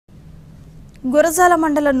గురజాల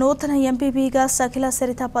మండల నూతన ఎంపీపీగా సఖిల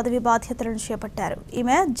సరిత పదవి బాధ్యతలను చేపట్టారు.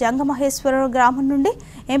 ఈమె జంగమహేశ్వరం గ్రామం నుండి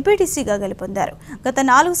ఎంపీటీసీగా గెలుపొందారు. గత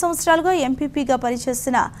 4 సంవత్సరాలుగా ఎంపీపీగా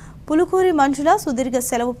పనిచేసిన పులుకూరి మంజుల సుదీర్ఘ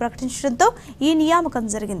సెలవు ప్రకటించడంతో ఈ నియామకం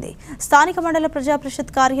జరిగింది. స్థానిక మండల ప్రజా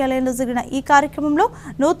పరిషత్ కార్యాలయంలో జరిగిన ఈ కార్యక్రమంలో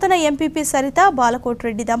నూతన ఎంపీపీ సరిత,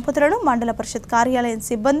 బాలకోటిరెడ్డి దంపతులను మండల పరిషత్ కార్యాలయం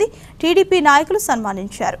సిబ్బంది, టీడీపీ నాయకులు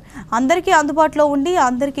సన్మానించారు. అందరికీ అందుబాటులో ఉండి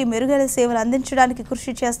అందరికీ మెరుగైన సేవలు అందించడానికి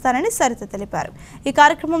కృషి చేస్తానని సరిత తెలిపారు. ఈ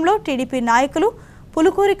కార్యక్రమంలో టీడీపీ నాయకులు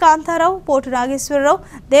పులుకూరి కాంతారావు, పోటు నాగేశ్వరరావు,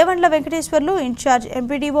 దేవండ్ల వెంకటేశ్వర్లు, ఇన్ఛార్జ్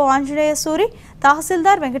ఎంపీడీఓ ఆంజనేయ సూరి,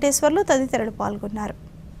 తహసీల్దార్ వెంకటేశ్వర్లు తదితరులు పాల్గొన్నారు.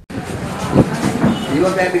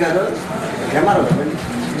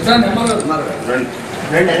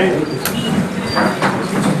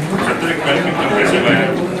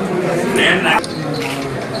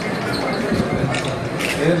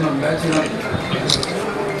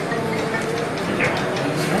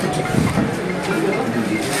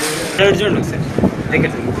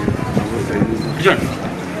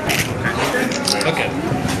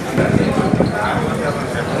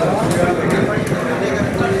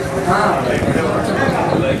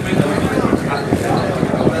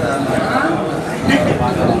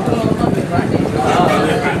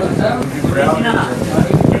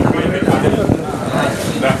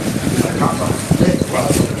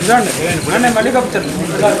 మళ్ళీ కప్పుతాను.